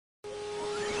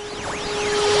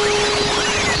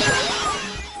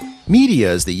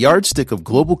Media is the yardstick of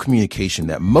global communication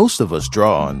that most of us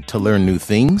draw on to learn new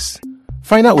things,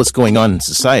 find out what's going on in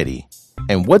society,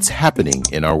 and what's happening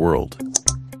in our world.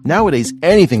 Nowadays,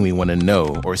 anything we want to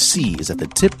know or see is at the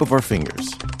tip of our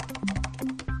fingers.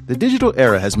 The digital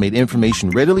era has made information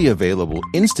readily available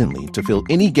instantly to fill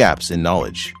any gaps in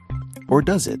knowledge. Or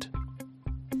does it?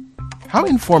 How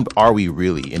informed are we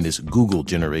really in this Google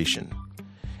generation?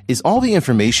 Is all the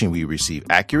information we receive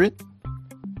accurate?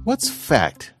 What's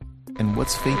fact and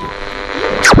what's fable?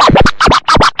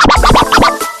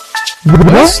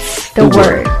 What's the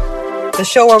word? The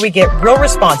show where we get real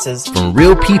responses from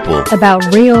real people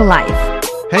about real life.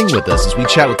 Hang with us as we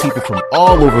chat with people from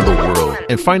all over the world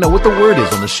and find out what the word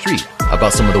is on the street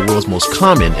about some of the world's most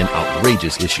common and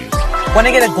outrageous issues. Want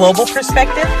to get a global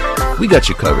perspective? We got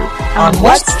you covered on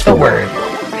What's the Word?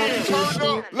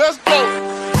 Let's go!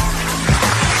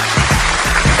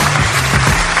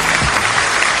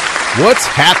 What's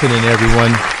happening,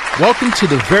 everyone? Welcome to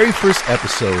the very first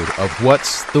episode of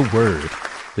What's the Word?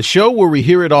 The show where we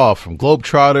hear it all from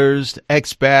globetrotters,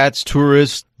 expats,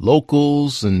 tourists,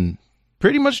 locals, and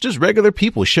pretty much just regular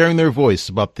people sharing their voice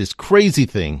about this crazy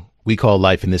thing we call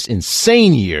life in this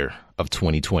insane year of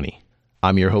 2020.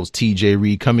 I'm your host, TJ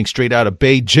Reed, coming straight out of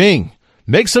Beijing.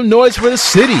 Make some noise for the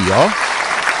city, y'all.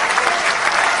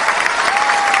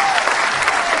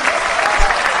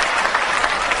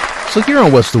 So here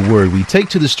on What's the Word, we take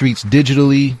to the streets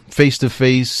digitally,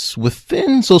 face-to-face,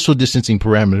 within social distancing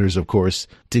parameters, of course,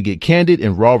 to get candid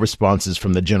and raw responses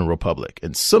from the general public.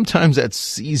 And sometimes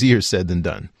that's easier said than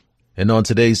done. And on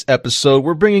today's episode,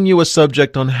 we're bringing you a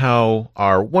subject on how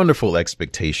our wonderful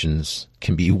expectations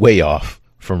can be way off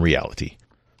from reality.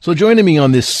 So joining me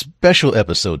on this special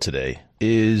episode today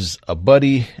is a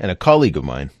buddy and a colleague of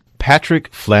mine,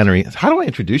 Patrick Flannery. How do I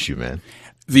introduce you, man?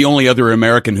 The only other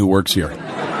American who works here.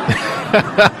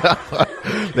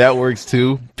 That works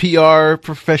too. PR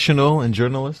professional and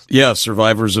journalist. Yeah,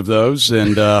 survivors of those.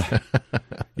 And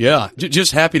yeah,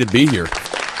 just happy to be here.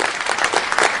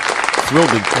 Thrilled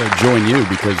to join you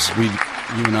because you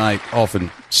and I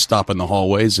often stop in the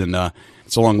hallways, and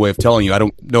it's a long way of telling you I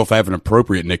don't know if I have an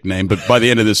appropriate nickname, but by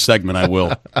the end of this segment I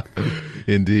will.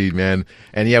 Indeed, man.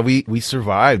 And yeah, we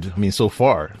survived. I mean, so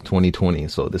far, 2020.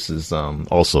 So this is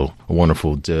also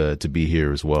wonderful to be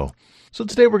here as well. So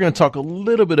today we're going to talk a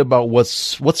little bit about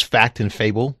what's fact and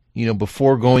fable. You know,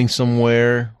 before going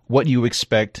somewhere, what you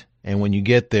expect, and when you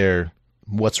get there,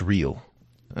 what's real.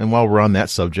 And while we're on that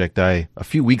subject, a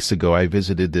few weeks ago, I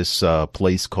visited this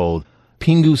place called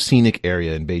Pinggu Scenic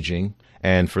Area in Beijing.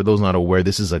 And for those not aware,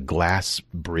 this is a glass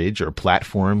bridge or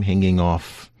platform hanging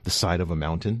off the side of a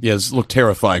mountain. Yeah, this looked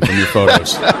terrifying from your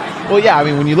photos. Well, yeah, I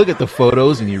mean, when you look at the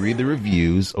photos and you read the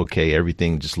reviews, okay,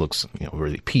 everything just looks,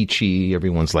 really peachy.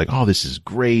 Everyone's like, oh, this is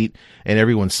great. And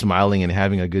everyone's smiling and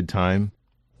having a good time.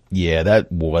 Yeah,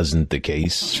 that wasn't the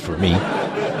case for me.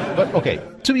 But okay,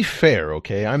 to be fair,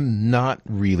 okay, I'm not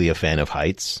really a fan of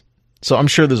heights. So I'm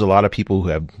sure there's a lot of people who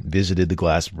have visited the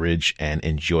glass bridge and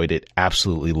enjoyed it,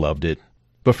 absolutely loved it.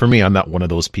 But for me, I'm not one of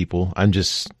those people. I'm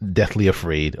just deathly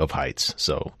afraid of heights.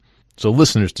 So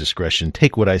listeners' discretion,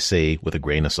 take what I say with a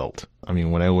grain of salt. I mean,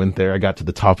 when I went there, I got to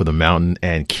the top of the mountain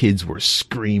and kids were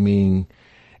screaming.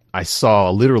 I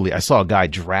saw a guy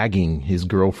dragging his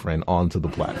girlfriend onto the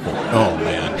platform. Oh,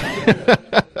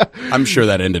 man. I'm sure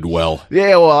that ended well.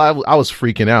 Yeah, well, I was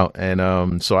freaking out.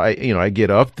 And so I get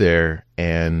up there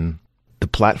and the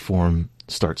platform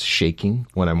starts shaking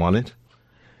when I'm on it.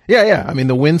 Yeah. I mean,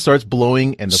 the wind starts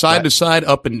blowing and side to side,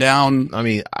 up and down. I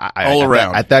mean, all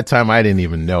around. At that time, I didn't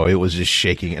even know. It was just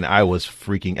shaking and I was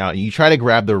freaking out. And you try to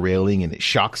grab the railing and it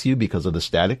shocks you because of the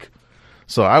static.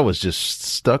 So I was just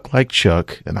stuck like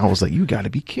Chuck, and I was like, you got to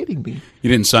be kidding me. You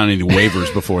didn't sign any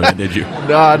waivers before that, did you?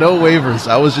 Nah, no waivers.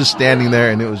 I was just standing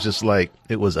there, and it was just like,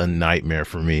 it was a nightmare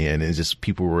for me. And it's just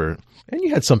and you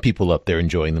had some people up there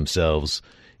enjoying themselves,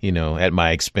 at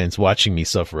my expense, watching me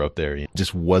suffer up there. It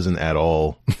just wasn't at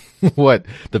all what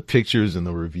the pictures and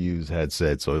the reviews had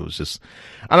said. So it was just,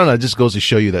 I don't know, it just goes to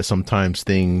show you that sometimes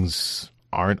things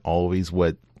aren't always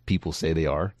what people say they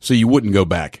are. So you wouldn't go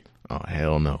back? Oh,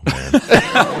 hell no, man.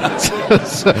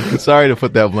 Sorry to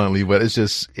put that bluntly, but it's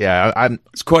just, yeah.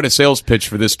 It's quite a sales pitch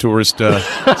for this tourist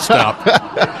stop.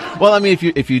 Well, I mean,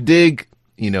 if you dig,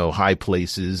 high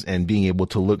places and being able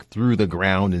to look through the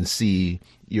ground and see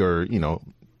your,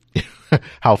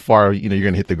 how far, you're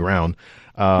going to hit the ground.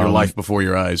 Your life before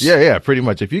your eyes. Yeah, pretty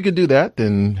much. If you can do that,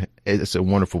 then it's a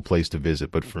wonderful place to visit.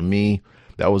 But for me,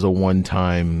 that was a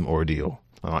one-time ordeal.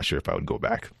 I'm not sure if I would go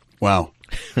back. Wow.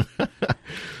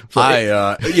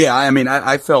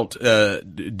 I felt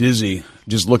dizzy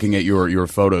just looking at your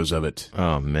photos of it.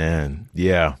 Oh man.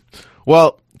 Yeah.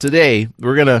 Well, Today,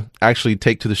 we're going to actually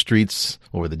take to the streets,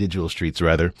 or the digital streets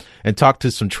rather, and talk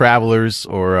to some travelers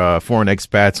or foreign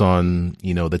expats on,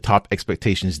 the top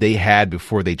expectations they had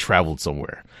before they traveled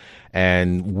somewhere,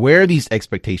 and where these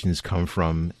expectations come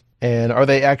from, and are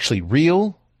they actually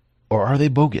real or are they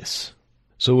bogus?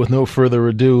 So with no further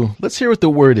ado, let's hear what the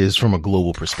word is from a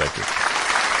global perspective.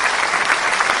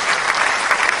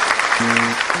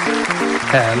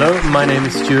 Hello, my name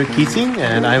is Stuart Keating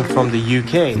and I'm from the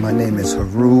UK. My name is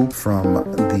Haru from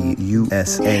the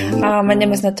USA. My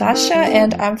name is Natasha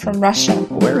and I'm from Russia.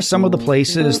 Where are some of the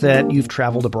places that you've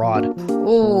traveled abroad?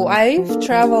 Oh, I've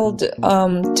traveled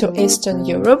to Eastern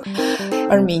Europe,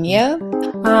 Armenia.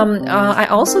 I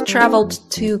also traveled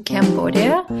to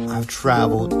Cambodia. I've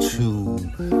traveled to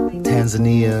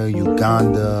Tanzania,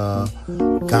 Uganda,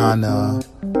 Ghana,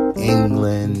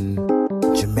 England,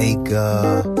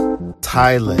 Jamaica,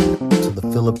 Thailand, to the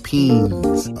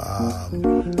Philippines,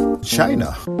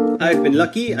 China. I've been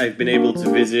lucky. I've been able to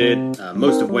visit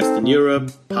most of Western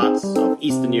Europe, parts of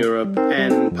Eastern Europe,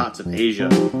 and parts of Asia.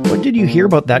 What did you hear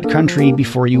about that country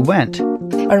before you went?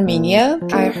 Armenia.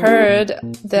 I heard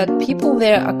that people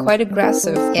there are quite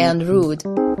aggressive and rude.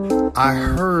 I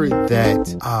heard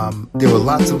that there were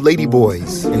lots of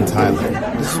ladyboys in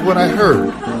Thailand. This is what I heard.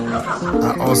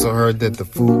 I also heard that the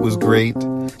food was great.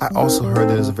 I also heard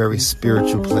that it was a very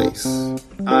spiritual place.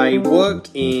 I worked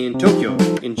in Tokyo,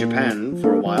 in Japan,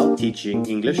 for a while, teaching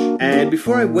English. And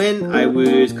before I went, I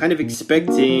was kind of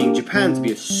expecting Japan to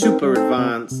be a super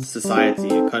advanced society,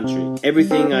 a country.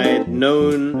 Everything I had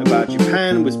known about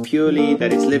Japan was purely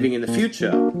that it's living in the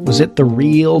future. Was it the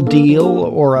real deal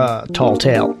or a tall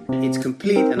tale? It's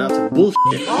complete and utter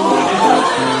bullshit.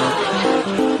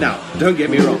 Now, don't get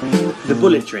me wrong. The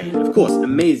bullet train, of course,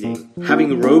 amazing.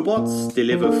 Having robots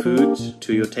deliver food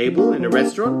to your table in a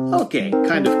restaurant? Okay,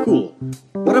 kind of cool.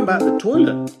 What about the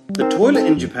toilet? The toilet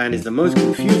in Japan is the most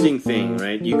confusing thing,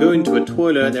 right? You go into a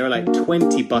toilet, there are like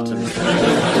 20 buttons.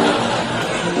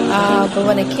 But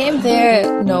when I came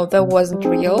there, no, that wasn't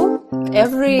real.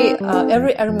 Every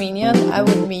Armenian I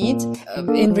would meet,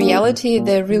 in reality,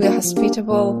 they're really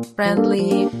hospitable,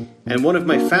 friendly. And one of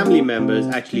my family members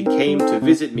actually came to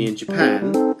visit me in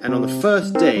Japan, and on the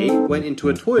first day went into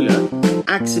a toilet,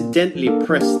 accidentally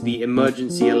pressed the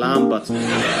emergency alarm button.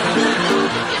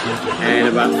 And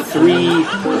about 3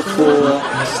 or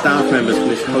 4 staff members from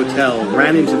this hotel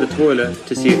ran into the toilet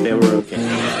to see if they were okay.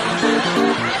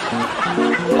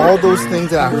 All those things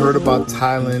that I heard about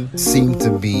Thailand seem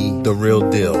to be the real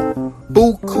deal.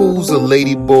 Bukus of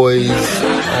ladyboys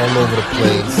all over the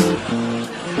place.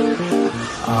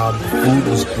 Food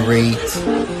was great.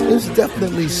 It was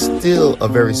definitely still a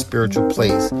very spiritual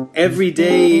place. Every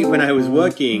day when I was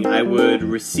working, I would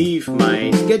receive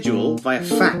my schedule via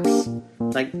fax.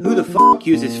 Like, who the fuck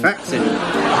uses fax anymore?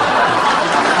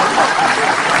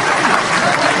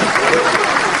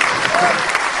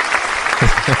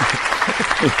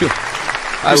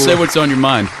 Just say what's on your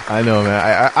mind. I know,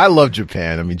 man. I love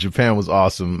Japan. I mean, Japan was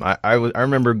awesome. I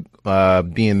remember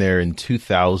being there in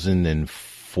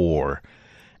 2004,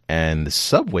 and the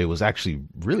subway was actually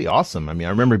really awesome. I mean, I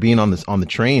remember being on the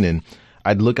train, and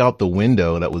I'd look out the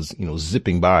window that was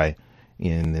zipping by,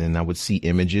 and I would see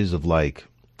images of like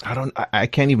I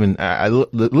can't even.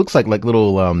 It looks like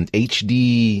little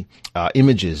HD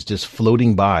images just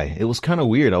floating by. It was kind of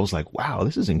weird. I was like, wow,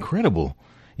 this is incredible.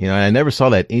 I never saw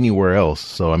that anywhere else.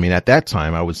 So, I mean, at that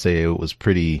time, I would say it was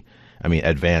pretty,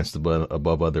 advanced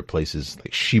above other places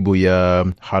like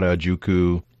Shibuya,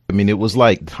 Harajuku. I mean, it was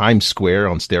like Times Square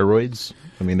on steroids.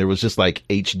 I mean, there was just like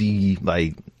HD,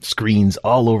 like screens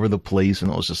all over the place.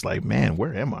 And I was just like, man,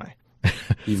 where am I?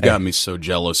 You've got me so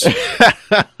jealous.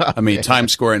 I mean,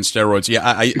 Times Square and steroids. Yeah,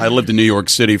 I lived in New York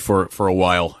City for a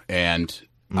while. And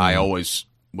I always,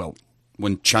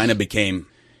 when China became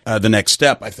the next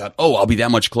step, I thought, I'll be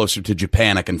that much closer to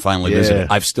Japan. I can finally visit.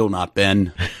 I've still not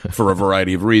been for a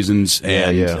variety of reasons.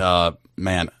 And,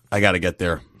 man, I got to get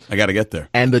there.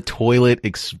 And the toilet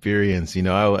experience,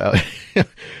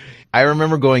 I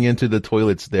remember going into the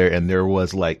toilets there, and there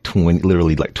was like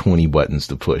 20 buttons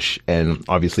to push. And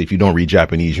obviously, if you don't read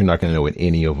Japanese, you're not going to know what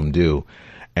any of them do.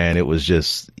 And it was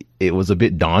a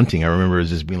bit daunting. I remember it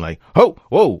just being like, oh,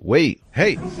 whoa, wait,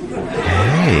 hey,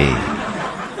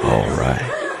 all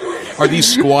right. Are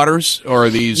these squatters or are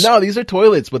these? No, these are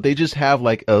toilets, but they just have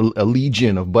like a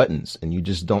legion of buttons, and you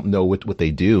just don't know what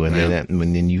they do. And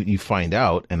then you find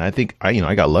out. And I think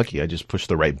I got lucky. I just pushed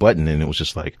the right button, and it was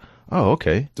just like, oh,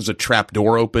 okay. Does a trap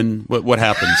door open? What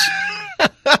happens?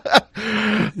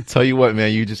 Tell you what,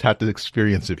 man, you just have to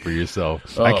experience it for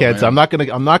yourself. I Oh, can't. man.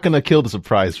 I'm not gonna kill the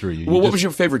surprise for you. Well, what was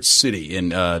your favorite city?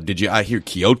 And I hear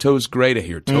Kyoto's great. I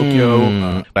hear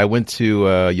Tokyo, I went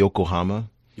to Yokohama.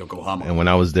 Yokohama. And when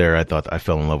I was there, I thought I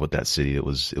fell in love with that city. It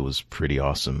was pretty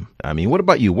awesome. I mean, what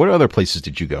about you? What other places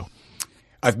did you go?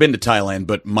 I've been to Thailand,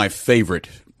 but my favorite,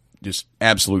 just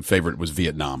absolute favorite, was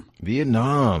Vietnam.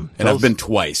 Vietnam. And I've been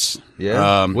twice.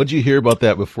 Yeah. What did you hear about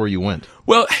that before you went?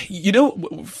 Well,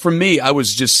 for me, I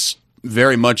was just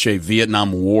very much a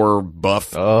Vietnam War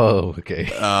buff. Oh, okay.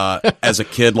 As a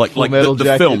kid, like Metal the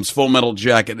Jacket. films, Full Metal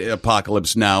Jacket,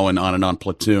 Apocalypse Now, and on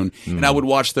Platoon. And I would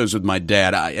watch those with my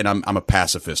dad. I'm a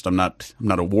pacifist. I'm not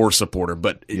a war supporter.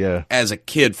 But as a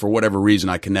kid, for whatever reason,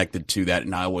 I connected to that,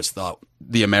 and I always thought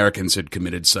the Americans had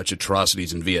committed such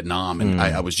atrocities in Vietnam, and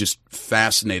I was just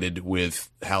fascinated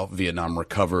with how Vietnam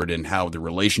recovered and how the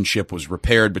relationship was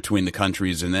repaired between the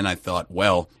countries. And then I thought,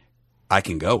 well, I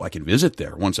can go. I can visit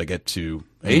there once I get to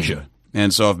Asia.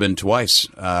 And so I've been twice.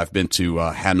 I've been to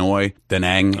Hanoi, Da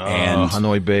Nang, and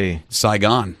Hanoi Bay,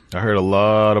 Saigon. I heard a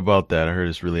lot about that. I heard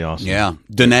it's really awesome. Yeah.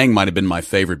 Da Nang might have been my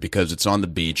favorite because it's on the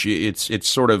beach. It's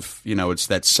sort of, it's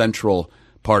that central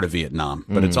part of Vietnam,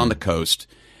 but it's on the coast,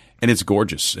 and it's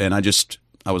gorgeous. And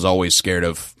I was always scared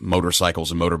of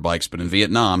motorcycles and motorbikes, but in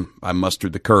Vietnam, I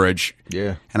mustered the courage.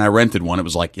 Yeah. And I rented one. It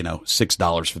was like,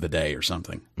 $6 for the day or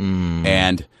something.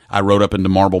 And I rode up into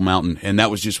Marble Mountain, and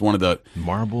that was just one of the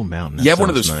Marble Mountain. You have one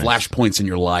of those nice. flashpoints in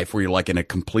your life where you're like in a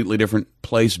completely different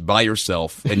place by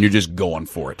yourself, and you're just going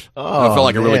for it. I felt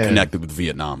like I really connected with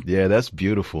Vietnam. Yeah, that's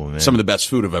beautiful, man. Some of the best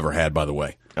food I've ever had, by the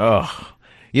way. Oh,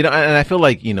 and I feel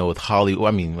like, with Hollywood,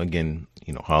 I mean, again,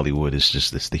 Hollywood is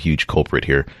just the huge culprit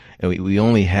here. And we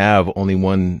only have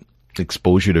one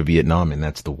exposure to Vietnam, and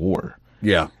that's the war.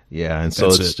 Yeah. Yeah. And so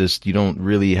That's it's it. just, you don't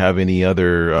really have any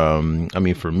other,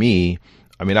 for me,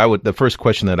 the first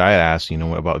question that I asked,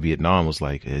 about Vietnam was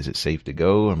like, is it safe to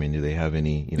go? I mean, do they have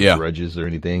any, grudges or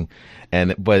anything?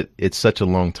 But it's such a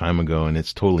long time ago, and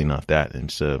it's totally not that.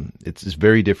 And so it's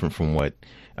very different from what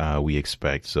we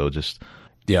expect. So just,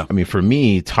 Yeah. For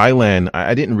me, Thailand,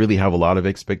 I didn't really have a lot of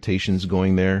expectations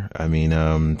going there.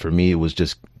 For me, it was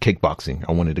just kickboxing.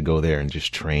 I wanted to go there and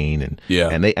just train, and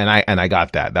I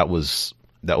got that. That was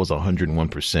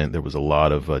 101%. There was a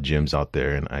lot of gyms out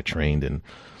there, and I trained. And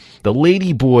the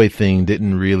lady boy thing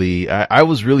didn't really. I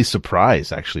was really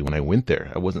surprised actually when I went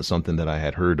there. It wasn't something that I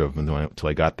had heard of until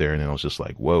I got there, and then I was just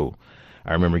like, whoa.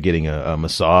 I remember getting a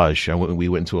massage. We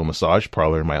went into a massage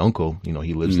parlor. My uncle,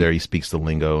 he lives there. He speaks the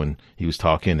lingo, and he was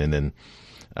talking. And then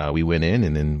we went in,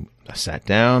 and then I sat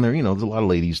down there. There's a lot of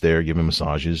ladies there giving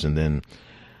massages. And then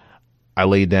I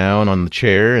laid down on the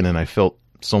chair, and then I felt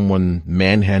someone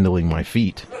manhandling my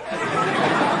feet.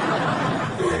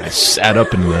 And I sat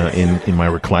up in my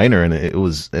recliner, and it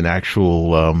was an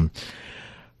actual.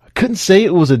 I couldn't say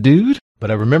it was a dude, but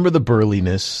I remember the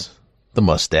burliness, the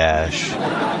mustache.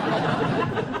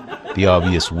 The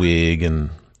obvious wig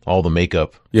and all the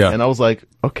makeup. Yeah. And I was like,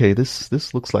 okay,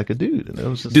 this looks like a dude. And it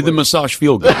was just Did the massage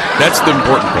feel good? That's the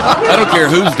important part. I don't care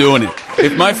who's doing it.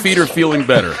 If my feet are feeling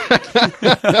better.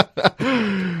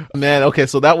 Man, okay,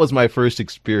 so that was my first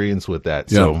experience with that.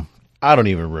 So I don't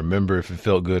even remember if it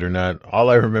felt good or not. All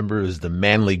I remember is the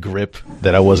manly grip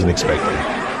that I wasn't expecting.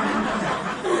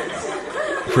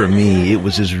 For me, it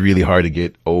was just really hard to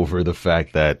get over the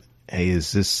fact that, hey,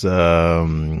 is this,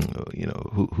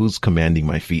 who's commanding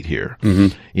my feet here?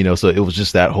 Mm-hmm. So it was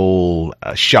just that whole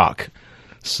shock.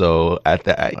 So at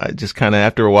that, I just kind of,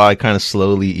 after a while, I kind of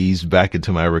slowly eased back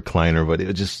into my recliner, but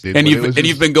it just.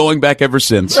 You've been going back ever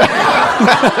since.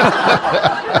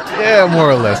 Yeah, more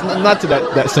or less. Not to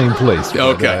that same place.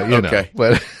 But, Okay.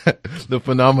 But the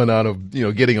phenomenon of,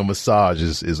 getting a massage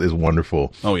is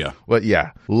wonderful. Oh, yeah. But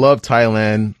yeah, love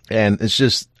Thailand. And it's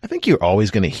just, I think you're always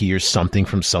going to hear something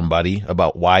from somebody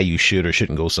about why you should or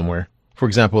shouldn't go somewhere. For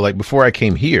example, like before I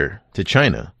came here to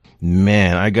China,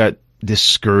 man, I got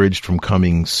discouraged from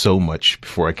coming so much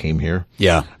before I came here.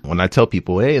 Yeah. When I tell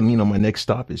people, hey, my next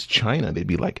stop is China, they'd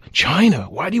be like, China?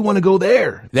 Why do you want to go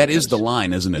there? That is the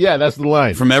line, isn't it? Yeah, that's the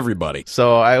line. From everybody.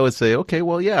 So I would say, okay,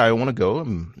 well, yeah, I want to go.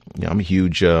 I'm a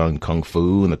huge on Kung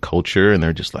Fu and the culture. And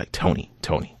they're just like, Tony,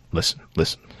 listen.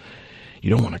 You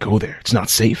don't want to go there. It's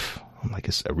not safe. I'm like,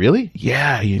 really?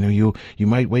 Yeah, you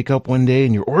might wake up one day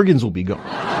and your organs will be gone.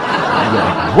 And you're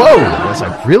like, whoa! I was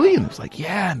like, really? And it's like,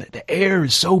 yeah, and the air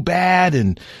is so bad,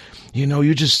 and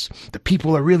the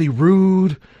people are really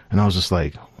rude. And I was just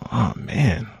like, oh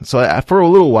man. So for a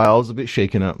little while, I was a bit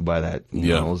shaken up by that.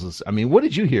 What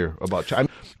did you hear about China?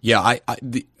 Yeah,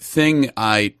 the thing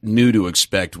I knew to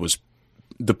expect was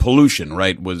the pollution.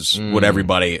 Right, was what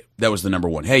everybody. That was the number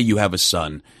one. Hey, you have a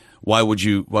son. why would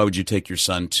you take your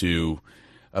son to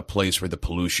a place where the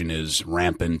pollution is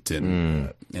rampant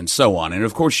and so on? And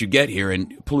of course, you get here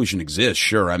and pollution exists.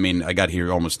 Sure, I mean, I got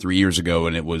here almost 3 years ago,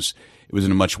 and it was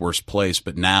in a much worse place.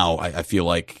 But now I feel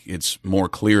like it's more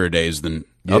clear days than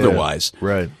otherwise.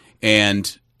 Right.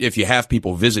 And if you have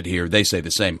people visit here, they say the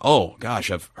same. Oh,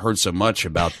 gosh, I've heard so much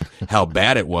about how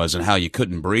bad it was and how you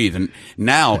couldn't breathe. And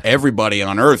now everybody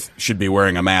on Earth should be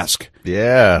wearing a mask.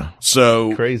 Yeah.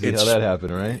 So Crazy how that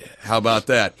happened, right? How about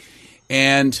that?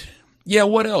 And, yeah,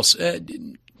 what else?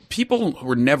 People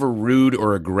were never rude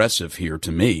or aggressive here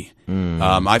to me.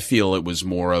 I feel it was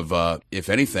more of, if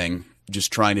anything,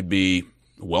 just trying to be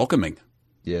welcoming.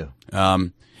 Yeah.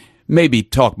 Maybe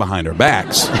talk behind our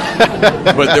backs,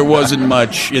 but there wasn't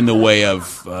much in the way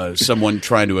of someone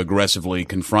trying to aggressively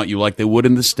confront you like they would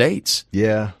in the States.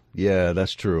 Yeah,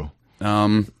 that's true.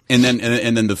 And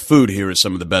then the food here is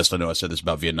some of the best. I know I said this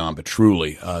about Vietnam, but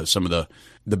truly, some of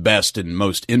the best and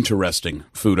most interesting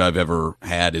food I've ever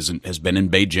had has been in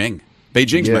Beijing.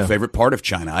 Beijing's my favorite part of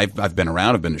China. I've been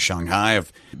around. I've been to Shanghai.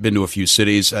 I've been to a few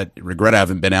cities. I regret I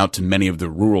haven't been out to many of the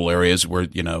rural areas where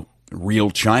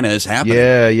real China is happening.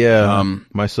 Yeah.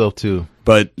 Myself too.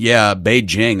 But yeah,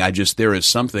 Beijing, there is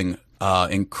something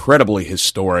incredibly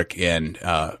historic and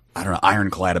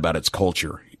ironclad about its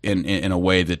culture in a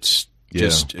way that's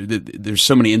just there's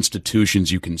so many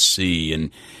institutions you can see. And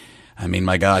I mean,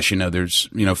 my gosh, there's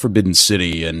Forbidden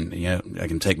City, and I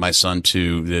can take my son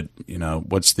to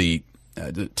what's the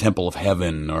Temple of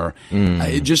Heaven, or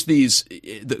just the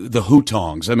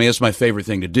hutongs. I mean, that's my favorite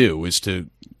thing to do, is to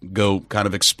go kind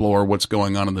of explore what's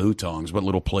going on in the hutongs, what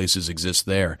little places exist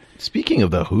there. Speaking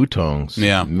of the hutongs,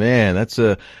 man, that's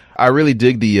I really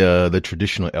dig the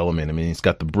traditional element. I mean, it's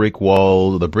got the brick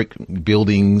wall, the brick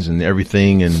buildings, and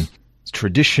everything, and it's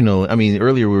traditional. I mean,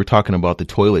 earlier we were talking about the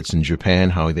toilets in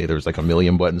Japan, how there was like 1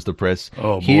 million buttons to press.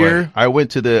 Oh, boy. Here, I went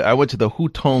to the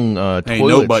hutong toilets. Hey,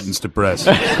 no buttons to press.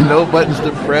 No buttons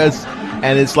to press.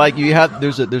 And it's like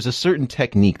there's a certain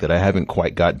technique that I haven't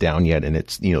quite got down yet, and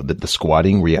it's the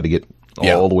squatting where you have to get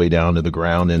all the way down to the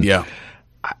ground, and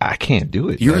I can't do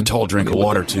it. You're a tall drink of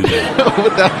water too,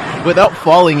 without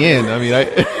falling in. I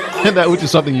mean, which is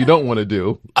something you don't want to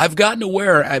do. I've gotten to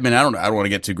where, I mean, I don't want to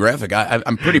get too graphic.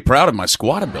 I'm pretty proud of my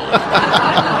squat ability.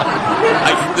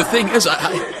 The thing is,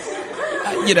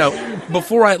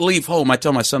 before I leave home, I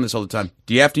tell my son this all the time.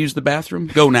 Do you have to use the bathroom?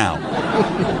 Go now.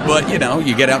 But,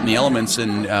 you get out in the elements,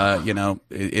 and,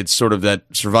 it's sort of that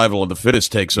survival of the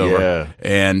fittest takes over. Yeah.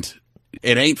 And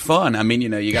it ain't fun. I mean,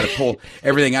 you got to pull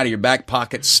everything out of your back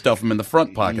pockets, stuff them in the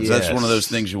front pockets. Yes. That's one of those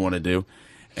things you want to do.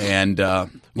 And, at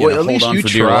hold least on you for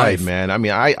dear tried, life. man. I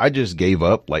mean, I just gave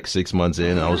up like 6 months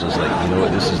in. I was just like, you know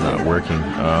what, this is not working.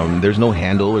 There's no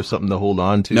handle or something to hold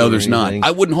on to. No, there's not.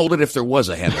 I wouldn't hold it if there was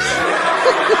a handle.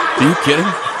 Are you kidding?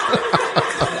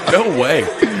 No way.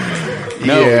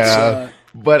 No, yeah.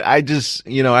 But I just,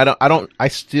 I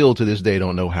still to this day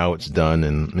don't know how it's done.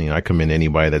 And, I commend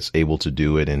anybody that's able to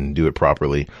do it and do it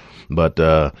properly. But,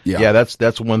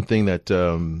 that's one thing that,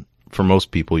 for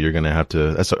most people, you're going to have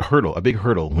to, that's a big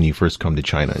hurdle when you first come to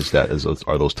China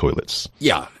are those toilets.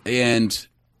 Yeah. And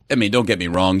I mean, don't get me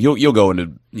wrong. You'll go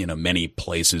into, many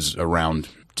places around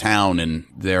town, and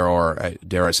there are,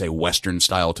 dare I say, Western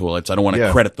style toilets. I don't want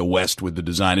to credit the West with the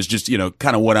design. It's just,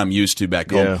 kind of what I'm used to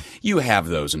back home. You have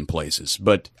those in places,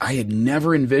 but I had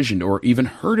never envisioned or even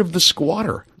heard of the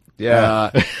squatter.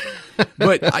 Yeah.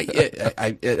 But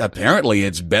apparently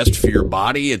it's best for your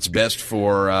body. It's best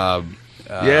for,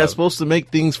 it's supposed to make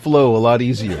things flow a lot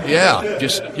easier. Yeah.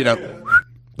 Just,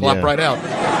 plop right out.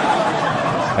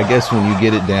 I guess when you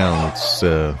get it down, it's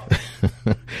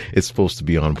it's supposed to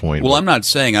be on point. Well, I'm not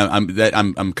saying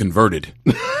I'm converted.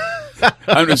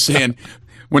 I'm just saying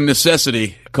when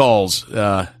necessity calls, you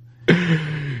got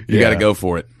to go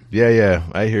for it. Yeah,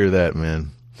 I hear that,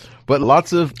 man. But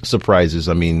lots of surprises.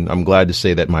 I mean, I'm glad to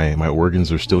say that my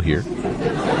organs are still here.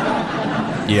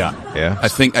 Yeah. I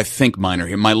think mine are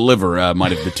here. My liver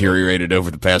might have deteriorated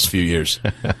over the past few years.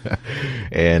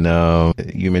 And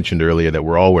you mentioned earlier that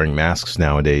we're all wearing masks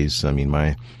nowadays. I mean,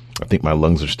 I think my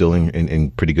lungs are still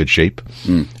in pretty good shape.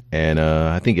 And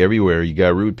I think everywhere you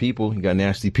got rude people, you got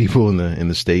nasty people in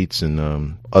the States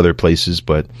and other places.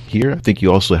 But here, I think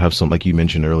you also have some, like you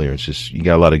mentioned earlier, it's just you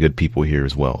got a lot of good people here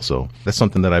as well. So that's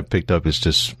something that I picked up is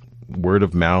just word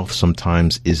of mouth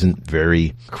sometimes isn't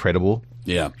very credible.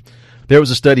 Yeah. There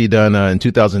was a study done in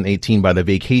 2018 by the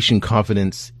Vacation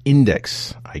Confidence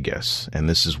Index, I guess. And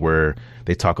this is where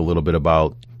they talk a little bit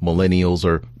about millennials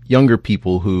or younger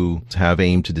people who have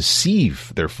aimed to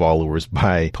deceive their followers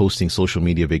by posting social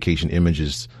media vacation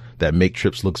images that make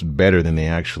trips look better than they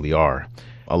actually are.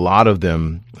 a lot of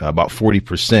them, about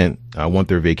 40%, want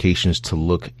their vacations to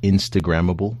look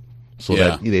Instagrammable. So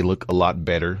that they look a lot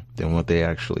better than what they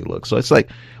actually look. So it's like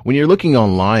when you're looking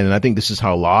online, and I think this is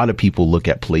how a lot of people look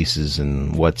at places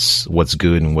and what's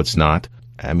good and what's not.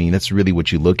 I mean, that's really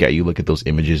what you look at. You look at those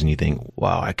images and you think,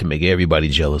 wow, I can make everybody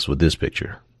jealous with this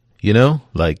picture. You know,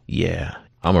 like, yeah,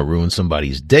 I'm going to ruin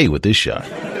somebody's day with this shot.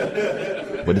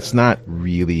 But it's not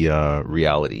really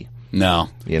reality. No,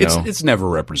 it's never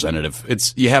representative.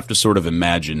 You have to sort of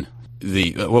imagine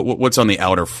what's on the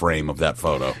outer frame of that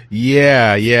photo.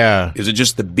 Yeah. Is it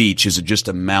just the beach? Is it just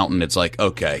a mountain? It's like,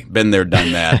 okay, been there,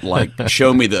 done that. Like,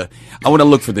 show me I want to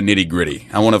look for the nitty gritty.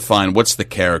 I want to find what's the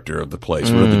character of the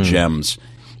place. What are the gems?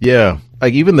 Yeah.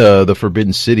 Like even the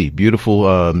Forbidden City,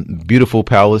 beautiful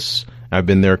palace. I've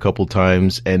been there a couple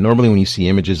times, and normally when you see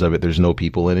images of it, there's no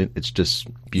people in it. It's just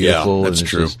beautiful. Yeah, that's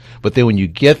true. But then when you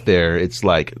get there, it's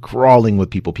like crawling with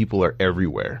people. People are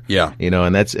everywhere. Yeah. You know,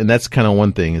 and that's kind of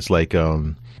one thing. It's like, you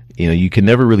know, you can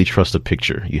never really trust a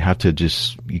picture. You have to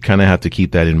you kind of have to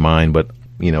keep that in mind. But,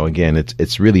 you know, again,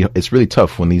 it's really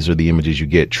tough when these are the images you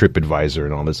get, TripAdvisor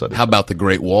and all this other stuff. How about the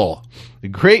Great Wall? The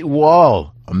Great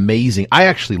Wall. Amazing. I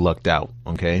actually lucked out.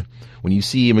 Okay. When you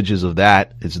see images of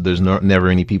that, there's never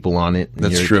any people on it.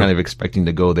 That's you're true. Kind of expecting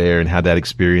to go there and have that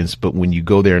experience. But when you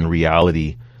go there in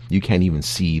reality, you can't even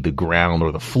see the ground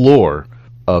or the floor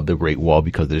of the Great Wall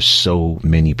because there's so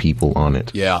many people on it.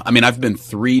 Yeah. I mean, I've been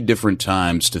 3 different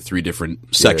times to 3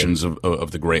 different sections of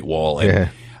the Great Wall.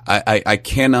 And I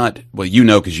cannot, well, you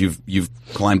know, because you've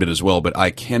climbed it as well, but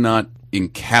I cannot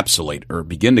encapsulate or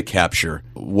begin to capture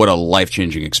what a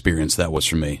life-changing experience that was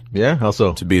for me. Yeah, how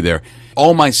so? To be there.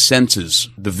 All my senses,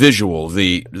 the visual,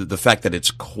 the fact that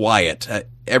it's quiet,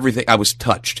 everything, I was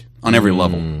touched on every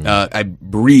level. I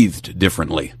breathed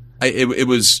differently. It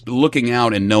was looking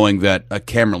out and knowing that a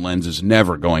camera lens is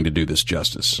never going to do this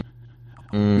justice.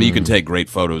 I mean, you can take great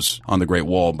photos on the Great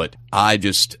Wall, but I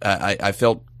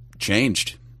felt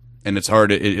changed. And it's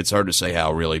hard to say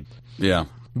how, really. Yeah.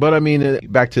 But I mean,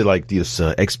 back to like these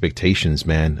expectations,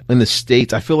 man. In the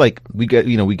States, I feel like we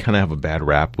kind of have a bad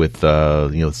rap with,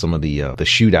 some of the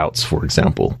shootouts, for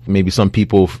example. Maybe some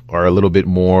people are a little bit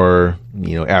more,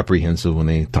 apprehensive when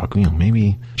they talk,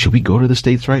 maybe should we go to the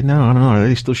States right now? I don't know. Are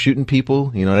they still shooting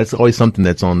people? That's always something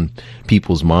that's on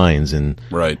people's minds. And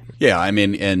right. Yeah. I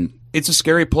mean, and it's a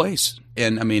scary place.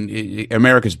 And I mean,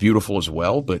 America's beautiful as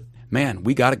well, but man,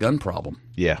 we got a gun problem.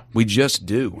 Yeah. We just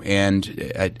do.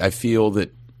 And I feel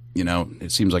that,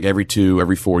 it seems like every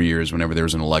 4 years, whenever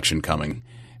there's an election coming,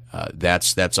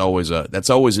 that's always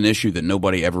an issue that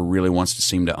nobody ever really wants to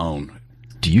seem to own.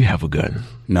 Do you have a gun?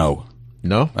 No.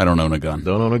 No? I don't own a gun.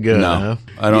 Don't own a gun? No. Huh?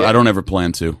 I don't ever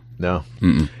plan to. No.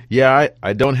 Mm-mm. Yeah,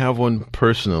 I don't have one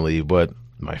personally, but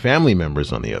my family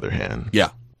members, on the other hand. Yeah.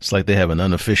 It's like they have an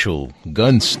unofficial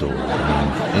gun store.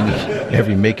 I mean,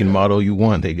 every make and model you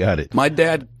want, they got it. My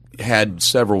dad had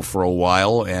several for a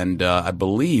while, and I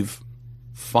believe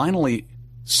finally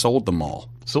sold them all.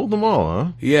 Sold them all,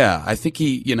 huh? Yeah, I think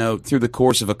he, through the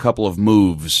course of a couple of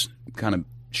moves, kind of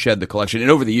shed the collection. And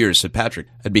over the years said, Patrick,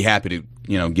 I'd be happy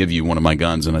to, give you one of my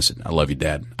guns. And I said, I love you,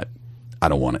 Dad. I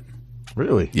don't want it.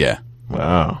 Really? Yeah.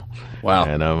 Wow.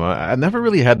 And I never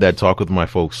really had that talk with my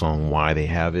folks on why they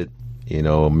have it.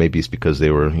 Maybe it's because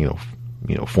they were,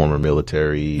 former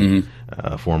military,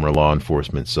 former law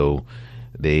enforcement. So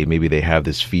they have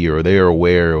this fear, or they are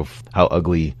aware of how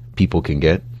ugly people can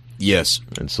get. Yes.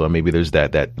 And so maybe there's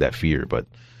that fear, but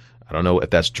I don't know if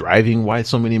that's driving why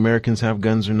so many Americans have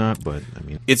guns or not, but I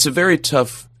mean, it's a very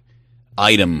tough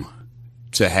item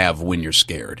to have when you're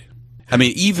scared. I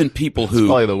mean, even people who... It's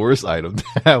probably the worst item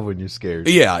to have when you're scared.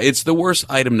 Yeah, it's the worst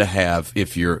item to have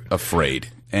if you're afraid.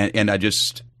 And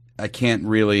I can't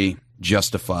really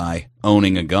justify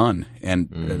owning a gun, and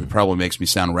it probably makes me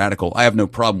sound radical. I have no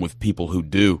problem with people who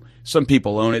do. Some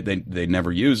people own it; they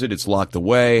never use it. It's locked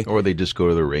away, or they just go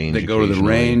to the range. They go to the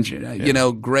range.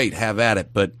 Yeah. Great, have at it.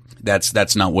 But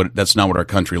that's not what our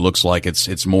country looks like.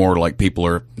 It's more like people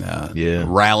are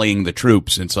rallying the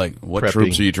troops. It's like, what Prepping.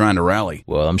 Troops are you trying to rally?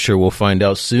 Well, I'm sure we'll find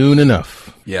out soon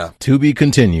enough. Yeah, to be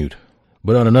continued.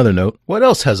 But on another note, what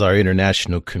else has our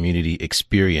international community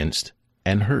experienced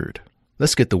and heard?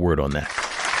 Let's get the word on that.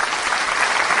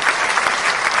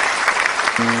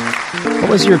 What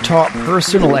was your top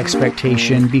personal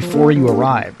expectation before you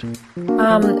arrived?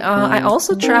 I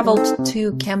also traveled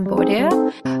to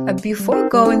Cambodia. Before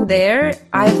going there,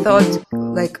 I thought,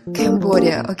 like,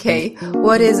 Cambodia, okay,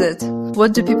 what is it?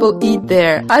 what do people eat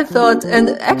there? I thought, and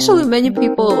actually many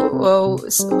people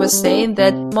were saying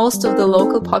that most of the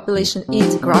local population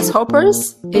eat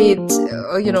grasshoppers, eat,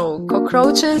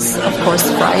 cockroaches, of course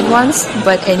fried ones,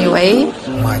 but anyway.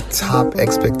 My top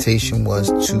expectation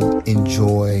was to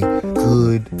enjoy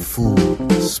good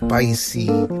food, spicy,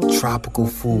 tropical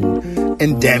food.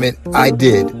 And damn it, I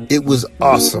did. It was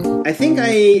awesome. I think I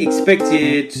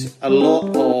expected a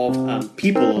lot of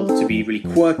people to be really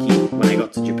quirky when I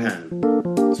got to Japan.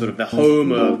 Sort of the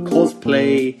home of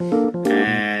cosplay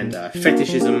and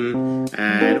fetishism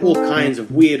and all kinds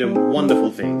of weird and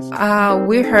wonderful things.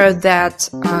 We heard that,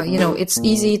 it's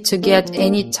easy to get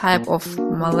any type of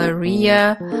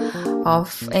malaria,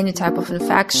 of any type of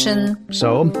infection.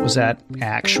 So, was that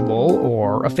actual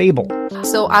or a fable?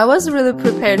 So I was really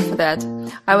prepared for that.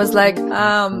 I was like,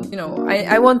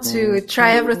 I want to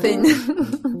try everything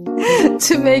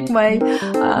to make my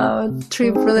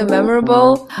trip really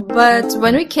memorable. But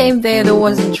when we came there, that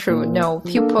wasn't true. No,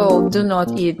 people do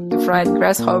not eat fried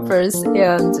grasshoppers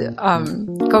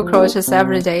and cockroaches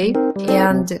every day.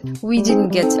 And we didn't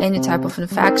get any type of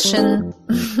infection.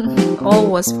 All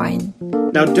was fine.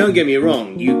 Now, don't get me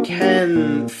wrong, you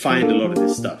can find a lot of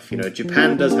this stuff.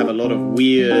 Japan does have a lot of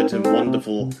weird and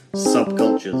wonderful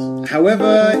subcultures.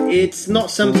 However, it's not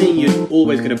something you're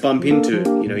always going to bump into.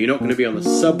 You're not going to be on the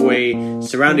subway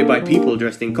surrounded by people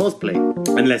dressed in cosplay,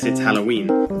 unless it's Halloween.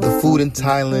 The food in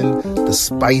Thailand, the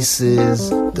spices,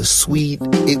 the sweet,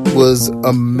 it was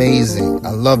amazing. I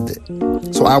loved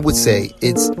it. So I would say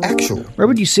it's actual. Where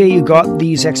would you say you got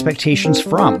these expectations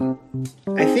from?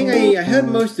 I think I heard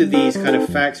most of these kind of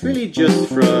facts really just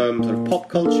from sort of pop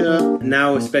culture.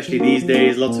 Now, especially these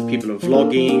days, lots of people are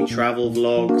vlogging, travel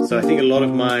vlogs. So I think a lot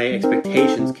of my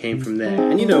expectations came from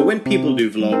there. And when people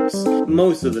do vlogs,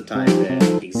 most of the time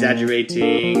they're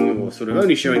exaggerating or sort of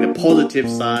only showing the positive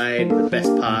side, the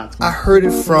best parts. I heard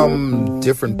it from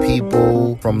different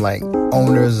people, from like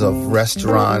owners of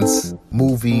restaurants,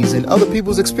 movies, and other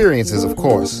people's experiences, of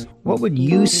course. What would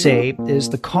you say is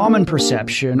the common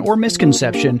perception or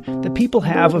misconception that people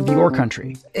have of your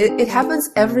country? It happens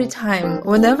every time.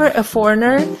 Whenever a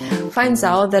foreigner finds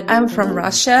out that I'm from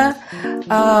Russia,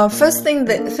 first things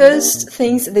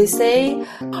they say,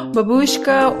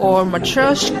 babushka or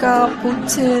matryoshka,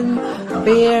 Putin,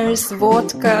 bears,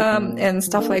 vodka, and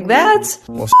stuff like that.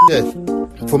 Well,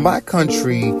 shit. For my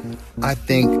country, I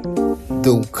think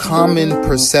the common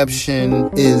perception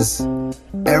is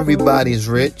everybody's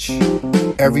rich,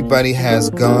 everybody has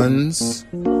guns,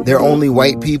 they're only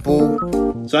white people.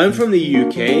 So I'm from the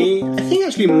UK. I think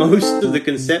actually most of the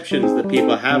conceptions that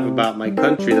people have about my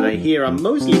country that I hear are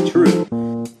mostly true.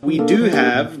 We do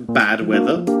have bad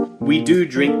weather. We do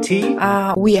drink tea.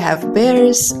 We have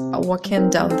bears walking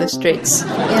down the streets.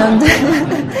 And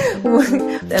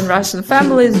then Russian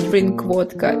families drink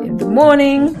vodka in the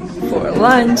morning for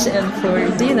lunch and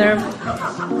for dinner.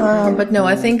 But no,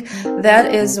 I think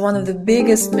that is one of the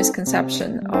biggest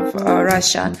misconceptions of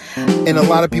Russia. And a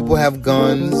lot of people have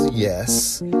guns,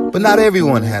 yes, but not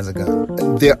everyone has a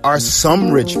gun. There are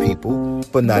some rich people,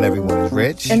 but not everyone is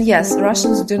rich. And yes,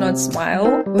 Russians do not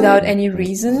smile without any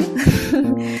reason.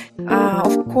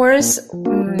 Of course,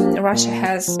 Russia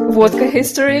has vodka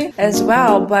history as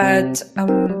well, but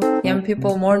young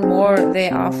people more and more, they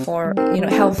are for,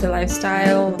 healthy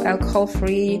lifestyle,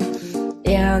 alcohol-free.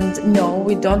 And no,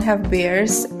 we don't have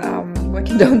bears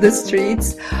walking down the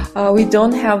streets. We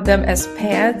don't have them as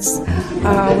pets.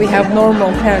 We have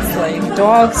normal pets like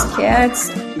dogs,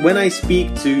 cats. When I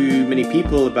speak to many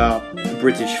people about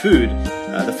British food,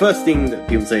 the first thing that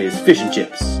people say is fish and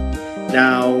chips.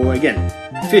 Now, again,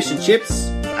 fish and chips,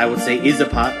 I would say, is a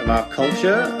part of our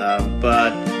culture,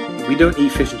 but we don't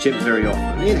eat fish and chips very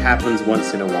often. It happens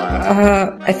once in a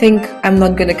while. I think I'm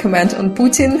not going to comment on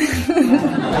Putin.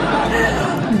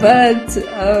 But,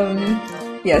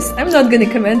 yes, I'm not going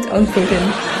to comment on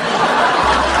Putin.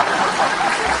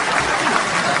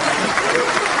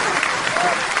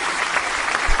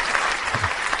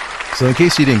 So in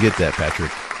case you didn't get that,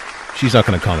 Patrick, she's not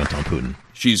going to comment on Putin.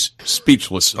 She's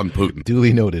speechless on Putin.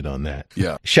 Duly noted on that.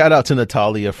 Yeah. Shout out to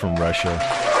Natalia from Russia.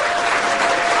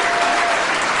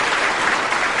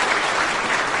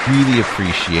 Really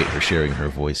appreciate her sharing her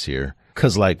voice here.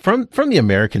 Because, from the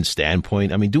American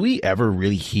standpoint, do we ever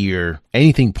really hear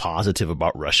anything positive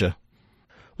about Russia?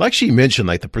 Like she mentioned,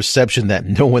 the perception that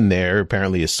no one there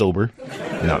apparently is sober,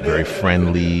 not very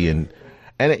friendly, and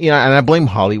I blame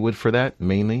Hollywood for that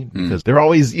mainly because they're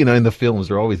always, in the films,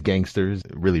 they're always gangsters,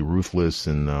 really ruthless.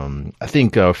 And I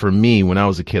think for me, when I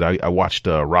was a kid, I watched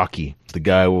Rocky. The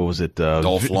guy, what was it?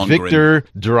 Dolph Lundgren. Victor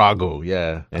Drago,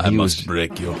 yeah. And I must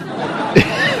break you.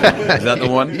 Is that the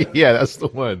one? Yeah, that's the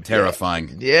one.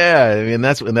 Terrifying. Yeah, I mean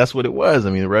that's what it was. I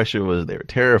mean, Russia they were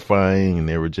terrifying, and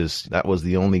they were that was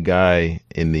the only guy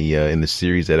in the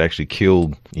series that actually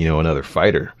killed another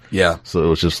fighter. Yeah. So it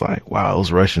was just like, wow,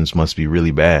 those Russians must be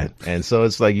really bad. And so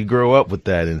it's like you grow up with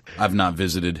that. And I've not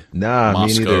visited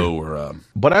Moscow or.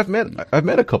 But I've met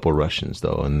a couple Russians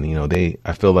though, and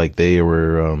I feel like they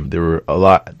were a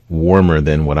lot warmer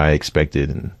than what I expected.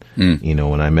 And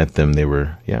when I met them, they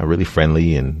were really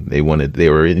friendly, and they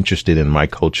were interested in my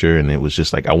culture, and it was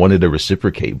just like I wanted to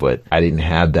reciprocate, but I didn't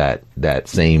have that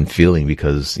same feeling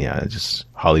because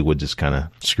Hollywood just kind of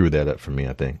screwed that up for me,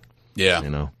 I think.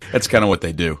 Yeah, that's kind of what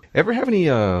they do. Ever have any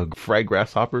fried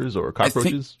grasshoppers or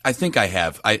cockroaches? I think I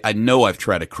have. I know I've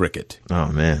tried a cricket. Oh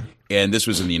man! And this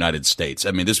was in the United States.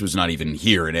 I mean, this was not even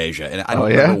here in Asia. And I don't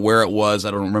remember where it was.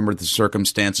 I don't remember the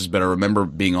circumstances, but I remember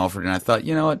being offered, and I thought,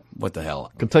 you know what the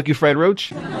hell? Kentucky Fried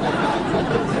Roach? Roaches,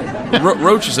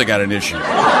 I got an issue.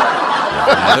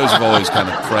 Yeah, those have always kind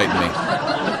of frightened me.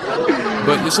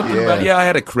 But there's something about, I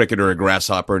had a cricket or a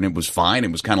grasshopper, and it was fine.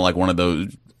 It was kind of like one of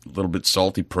those little bit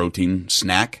salty protein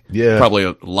snack. Yeah. Probably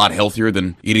a lot healthier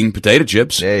than eating potato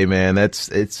chips. Hey man, it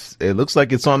looks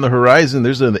like it's on the horizon.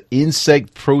 There's an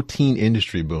insect protein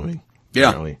industry booming. Yeah.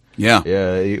 Apparently. Yeah.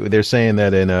 Yeah. They're saying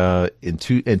that in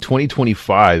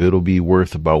 2025 it'll be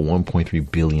worth about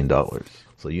 $1.3 billion.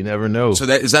 So you never know. So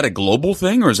is that a global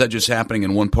thing, or is that just happening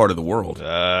in one part of the world?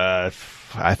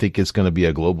 I think it's going to be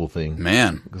a global thing,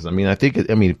 man. Because I think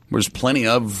there's plenty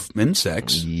of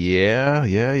insects. Yeah.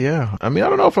 I mean, I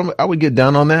don't know if I would get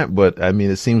down on that, but I mean,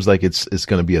 it seems like it's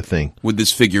going to be a thing. Would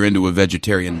this figure into a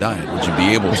vegetarian diet? Would you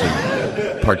be able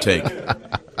to partake?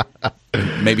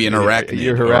 Maybe an arachnid.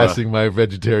 You're harassing my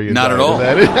vegetarian diet.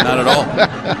 Not at all.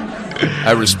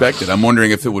 I respect it. I'm wondering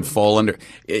if it would fall under.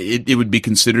 It would be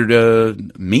considered a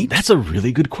meat. That's a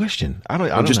really good question. I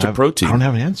don't just have a protein. I don't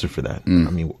have an answer for that. I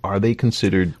mean, are they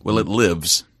considered? Well, it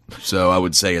lives, so I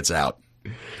would say it's out.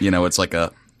 It's like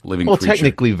a living. Well, creature.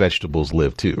 Technically, vegetables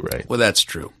live too, right? Well, that's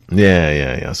true.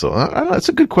 Yeah. So I don't know, that's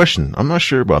a good question. I'm not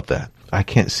sure about that. I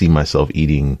can't see myself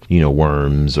eating,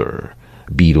 worms or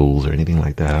beetles or anything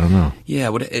like that. I don't know.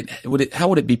 Yeah, how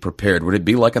would it be prepared? Would it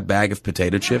be like a bag of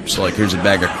potato chips? Like here's a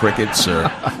bag of crickets, or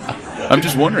I'm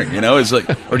just wondering. It's like,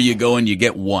 or do you go and you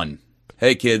get one?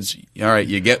 Hey kids, all right,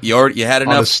 you had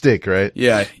enough on a stick, right?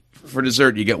 Yeah, for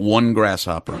dessert you get one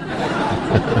grasshopper,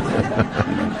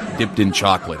 dipped in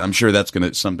chocolate. I'm sure that's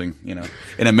gonna something.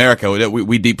 In America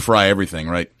we deep fry everything,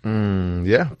 right?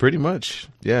 Yeah, pretty much.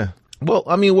 Yeah. Well,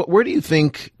 I mean, where do you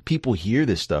think people hear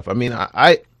this stuff? I mean,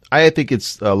 I think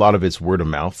it's a lot of it's word of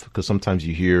mouth, because sometimes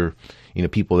you hear,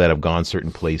 people that have gone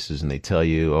certain places and they tell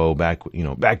you, oh,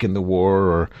 back in the war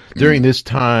or during this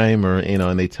time, or,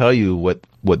 and they tell you what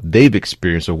they've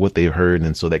experienced or what they've heard.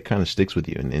 And so that kind of sticks with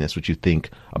you. And that's what you think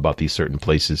about these certain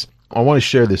places. I want to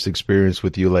share this experience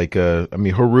with you. Like,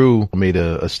 Haru made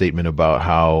a statement about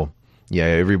how,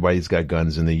 everybody's got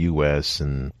guns in the U.S.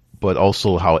 but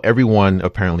also how everyone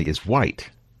apparently is white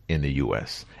in the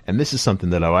U.S. And this is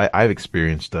something that I've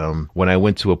experienced when I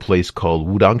went to a place called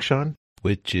Wudangshan,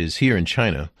 which is here in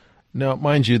China. Now,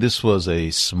 mind you, this was a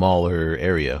smaller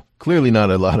area. Clearly not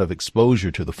a lot of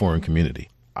exposure to the foreign community.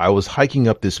 I was hiking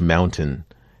up this mountain,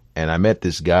 and I met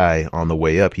this guy on the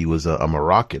way up. He was a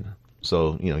Moroccan.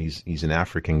 So, he's an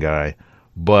African guy.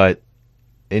 But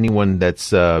anyone that's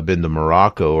been to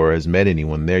Morocco or has met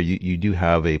anyone there, you do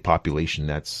have a population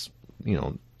that's,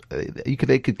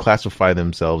 they could classify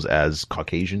themselves as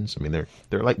Caucasians. I mean,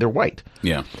 they're white.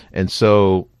 Yeah. And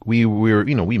so we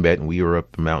met and we were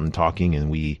up the mountain talking, and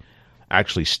we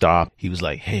actually stopped. He was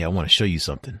like, hey, I want to show you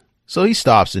something. So he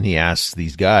stops and he asks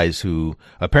these guys who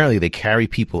apparently they carry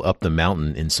people up the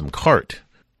mountain in some cart.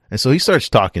 And so he starts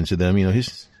talking to them.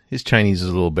 His Chinese is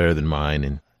a little better than mine.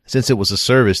 And since it was a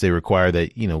service, they require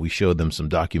that, we showed them some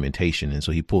documentation. And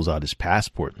so he pulls out his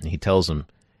passport and he tells them,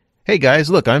 hey guys,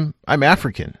 look, I'm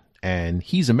African and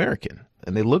he's American.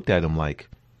 And they looked at him like,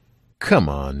 come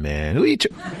on, man. We're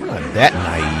not that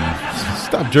naive.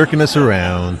 Stop jerking us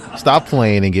around. Stop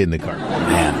playing and get in the car.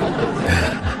 Man.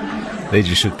 They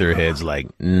just shook their heads like,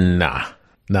 nah,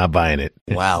 not buying it.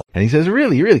 Wow. And he says,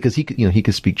 really? Because he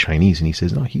could speak Chinese. And he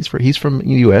says, no, he's from the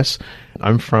U.S.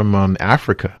 I'm from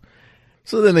Africa.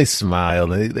 So then they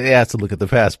smiled and they asked to look at the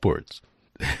passports.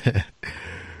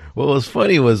 What was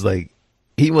funny was like,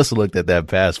 he must have looked at that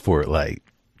passport like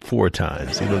 4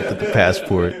 times. He looked at the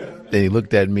passport, then he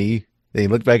looked at me, then he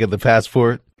looked back at the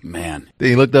passport. Man. Then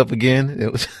he looked up again.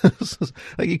 It was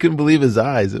like he couldn't believe his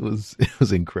eyes. It was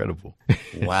incredible.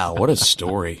 Wow, what a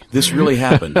story. This really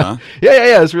happened, huh?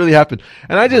 Yeah, this really happened.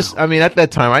 And at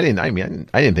that time I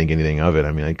didn't think anything of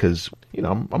it. Because you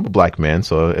know, I'm a black man,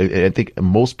 so I think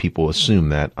most people assume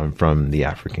that I'm from the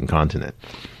African continent.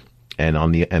 And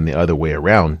the other way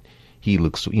around, he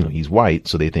looks, you know, he's white,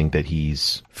 so they think that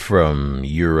he's from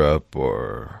Europe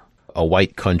or a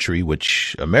white country,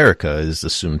 which America is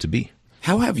assumed to be.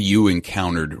 How have you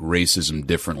encountered racism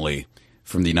differently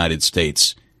from the United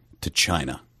States to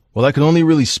China? Well, I can only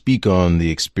really speak on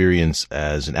the experience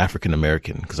as an African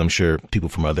American, because I'm sure people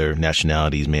from other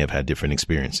nationalities may have had different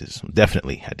experiences,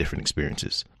 definitely had different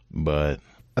experiences. But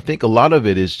I think a lot of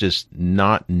it is just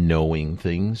not knowing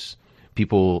things.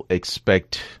 People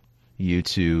expect you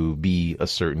to be a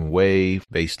certain way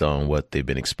based on what they've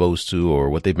been exposed to or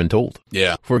what they've been told.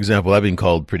 Yeah. For example, I've been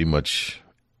called pretty much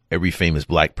every famous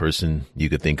black person you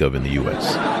could think of in the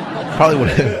U.S.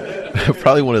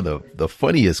 Probably one of the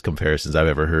funniest comparisons I've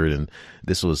ever heard. And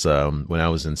this was when I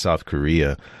was in South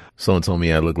Korea. Someone told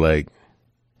me I look like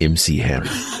MC Hammer.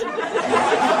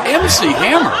 MC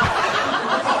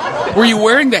Hammer? Were you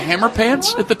wearing the Hammer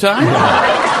pants at the time?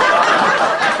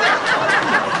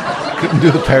 Couldn't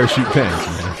do the parachute pants,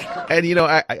 man. And you know,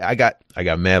 I got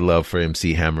mad love for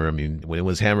MC Hammer. I mean, when it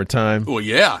was Hammer time. Well,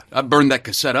 yeah. I burned that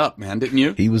cassette up, man, didn't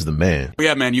you? He was the man.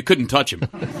 Yeah, man, you couldn't touch him.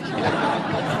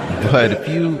 But if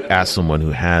you ask someone who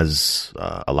has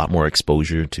a lot more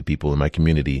exposure to people in my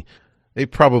community, they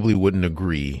probably wouldn't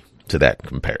agree to that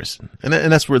comparison. And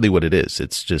that's really what it is.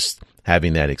 It's just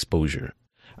having that exposure.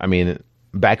 I mean,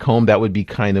 back home, that would be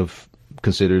kind of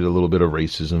considered a little bit of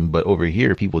racism. But over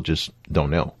here, people just don't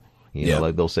know. You know,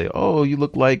 like they'll say, oh, you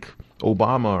look like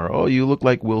Obama, or oh, you look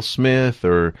like Will Smith,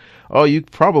 or oh, you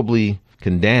probably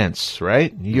can dance,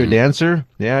 right? You're a dancer?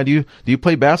 Yeah. Do you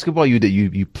play basketball? You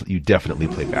definitely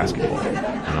play basketball.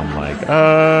 And I'm like,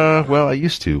 well, I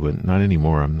used to, but not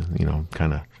anymore. I'm, you know,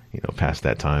 kind of, you know, past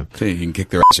that time. So you can kick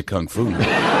their ass at Kung Fu.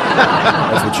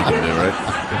 That's what you can do,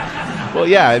 right? Well,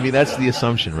 yeah, I mean, that's the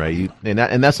assumption, right? And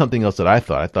that's something else that I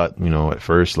thought. I thought, you know, at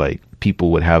first, like,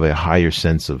 people would have a higher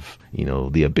sense of, you know,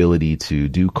 the ability to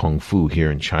do Kung Fu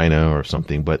here in China or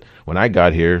something. But when I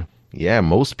got here, yeah,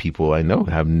 most people I know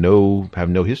have no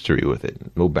history with it,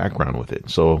 no background with it.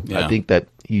 So I think that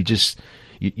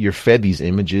you're fed these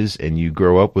images and you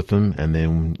grow up with them, and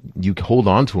then you hold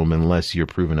on to them unless you're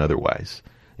proven otherwise.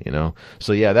 You know,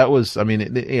 so yeah, that was, I mean,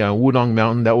 you know, Wudong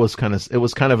Mountain, it was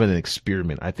kind of an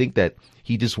experiment. I think that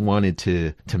he just wanted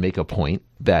to make a point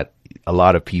that a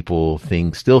lot of people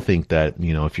still think that,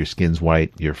 you know, if your skin's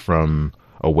white, you're from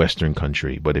a Western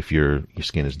country, but if your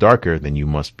skin is darker, then you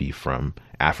must be from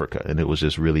Africa. And it was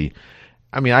just really,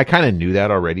 I mean, I kind of knew that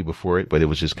already before it, but it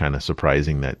was just kind of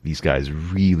surprising that these guys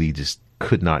really just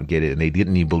could not get it, and they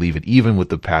didn't even believe it, even with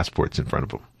the passports in front of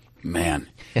them. Man.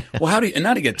 Well, and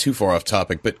not to get too far off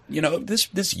topic, but, you know,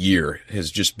 this year has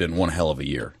just been one hell of a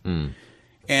year.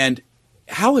 And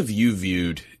how have you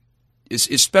viewed,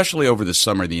 especially over the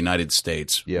summer in the United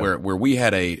States, where we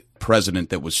had a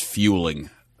president that was fueling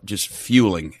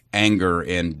anger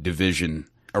and division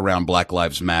around Black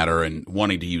Lives Matter and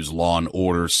wanting to use law and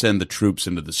order, send the troops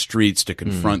into the streets to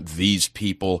confront these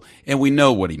people. And we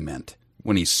know what he meant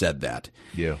when he said that.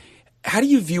 Yeah. How do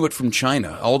you view it from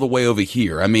China all the way over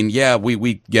here? I mean, yeah,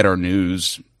 we get our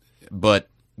news, but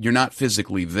you're not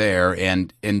physically there.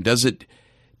 And does it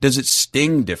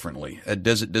sting differently?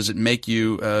 Does it make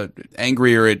you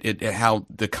angrier at how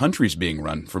the country's being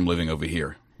run from living over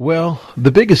here? Well,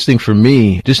 the biggest thing for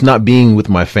me, just not being with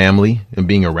my family and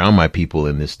being around my people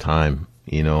in this time.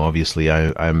 You know, obviously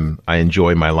I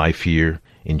enjoy my life here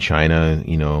in China.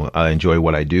 You know, I enjoy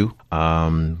what I do.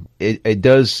 It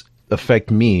does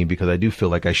affect me because I do feel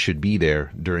like I should be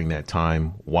there during that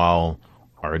time while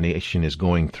our nation is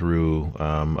going through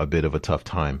a bit of a tough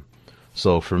time.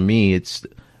 So for me,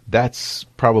 that's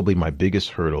probably my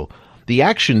biggest hurdle. The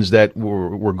actions that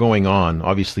were going on,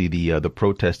 obviously the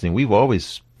protesting, we've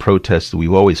always protested,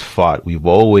 we've always fought, we've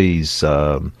always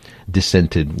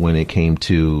dissented when it came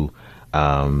to,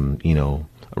 you know,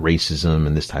 racism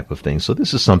and this type of thing. So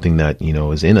this is something that, you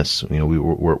know, is in us. You know,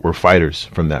 we're fighters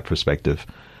from that perspective.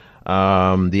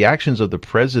 The actions of the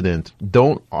president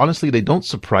they don't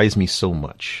surprise me so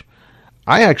much.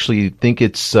 I actually think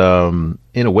it's, in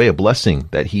a way, a blessing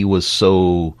that he was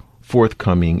so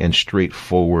forthcoming and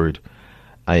straightforward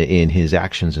in his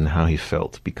actions and how he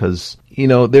felt, because, you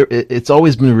know, it's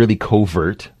always been really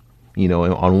covert. You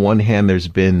know, on one hand, there's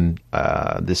been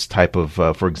this type of,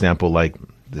 for example, like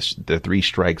the 3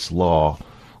 strikes law,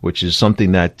 which is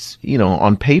something that, you know,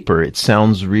 on paper, it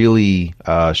sounds really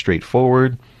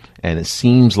straightforward. And it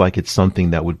seems like it's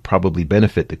something that would probably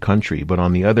benefit the country. But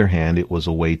on the other hand, it was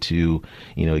a way to,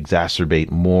 you know, exacerbate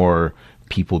more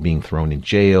people being thrown in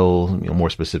jail, you know,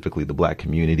 more specifically the black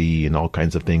community and all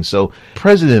kinds of things. So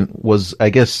president was,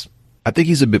 I guess, I think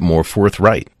he's a bit more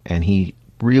forthright, and he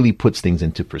really puts things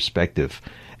into perspective.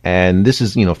 And this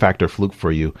is, factor fluke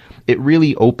for you. It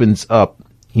really opens up,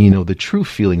 the true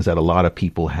feelings that a lot of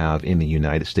people have in the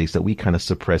United States that we kind of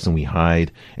suppress and we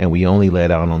hide and we only let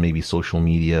out on maybe social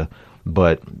media.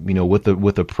 But,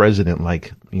 with a president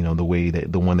like,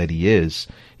 the one that he is,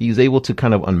 he's able to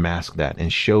kind of unmask that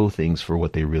and show things for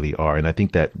what they really are. And I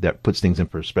think that puts things in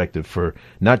perspective for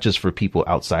not just for people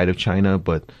outside of China,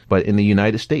 but in the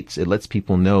United States. It lets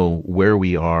people know where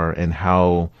we are and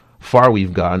how far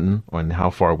we've gotten and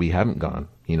how far we haven't gone.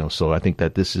 So I think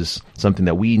that this is something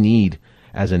that we need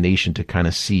as a nation to kind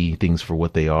of see things for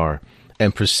what they are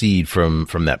and proceed from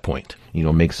that point,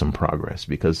 make some progress,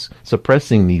 because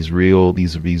suppressing these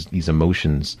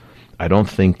emotions, I don't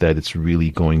think that it's really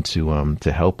going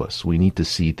to help us. We need to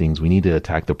see things. We need to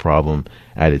attack the problem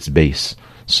at its base.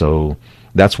 So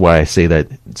that's why I say that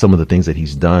some of the things that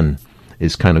he's done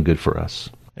is kind of good for us.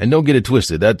 And don't get it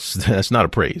twisted. That's not a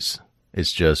praise.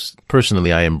 It's just,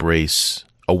 personally, I embrace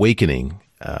awakening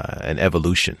and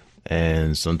evolution.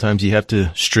 And sometimes you have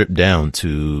to strip down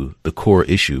to the core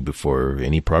issue before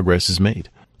any progress is made.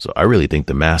 So I really think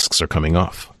the masks are coming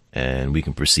off, and we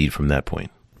can proceed from that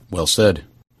point. Well said.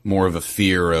 More of a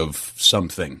fear of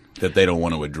something that they don't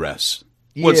want to address.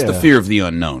 What's the fear of the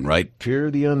unknown, right? Fear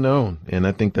of the unknown. And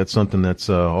I think that's something that's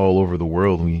all over the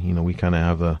world. We kind of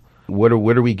have where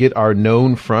do we get our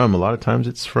known from? A lot of times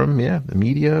it's from, the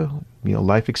media,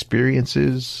 life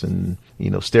experiences and,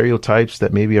 stereotypes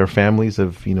that maybe our families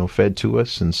have, fed to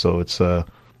us. And so it's, I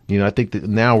think that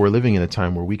now we're living in a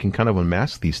time where we can kind of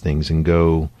unmask these things and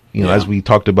go, as we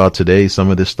talked about today, some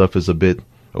of this stuff is a bit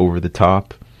over the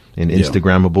top and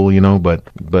Instagrammable,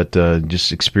 but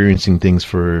just experiencing things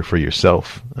for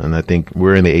yourself. And I think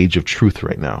we're in the age of truth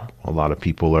right now. A lot of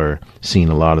people are seeing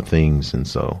a lot of things. And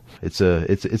so it's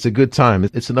a good time.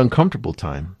 It's an uncomfortable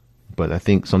time. But I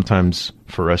think sometimes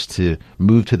for us to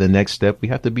move to the next step, we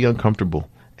have to be uncomfortable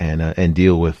and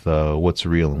deal with what's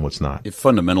real and what's not. It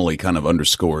fundamentally kind of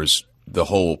underscores the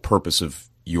whole purpose of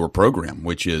your program,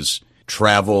 which is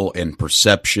travel and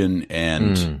perception.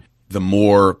 And the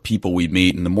more people we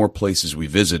meet and the more places we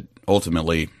visit,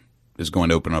 ultimately is going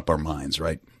to open up our minds,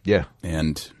 right? Yeah.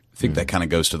 And I think that kind of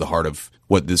goes to the heart of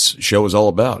what this show is all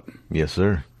about. Yes,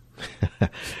 sir.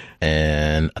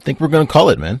 And I think we're going to call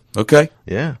it, man. Okay.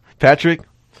 Yeah. Patrick,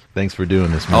 thanks for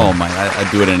doing this, man. Oh, my, I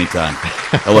do it anytime.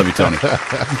 I love you, Tony.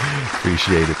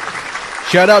 Appreciate it.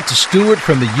 Shout out to Stuart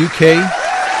from the UK,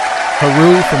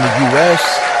 Haru from the US,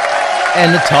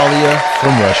 and Natalia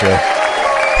from Russia.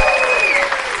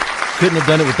 Couldn't have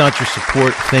done it without your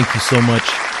support. Thank you so much.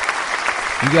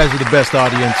 You guys are the best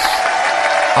audience.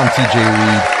 I'm TJ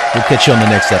Reed. We'll catch you on the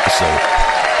next episode.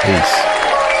 Peace.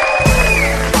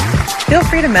 Feel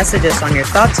free to message us on your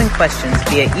thoughts and questions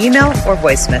via email or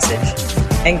voice message.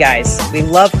 And guys, we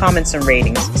love comments and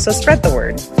ratings, so spread the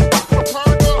word.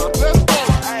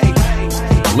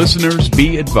 Listeners,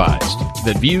 be advised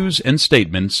that views and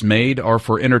statements made are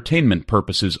for entertainment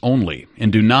purposes only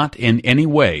and do not in any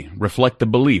way reflect the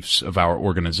beliefs of our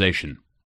organization.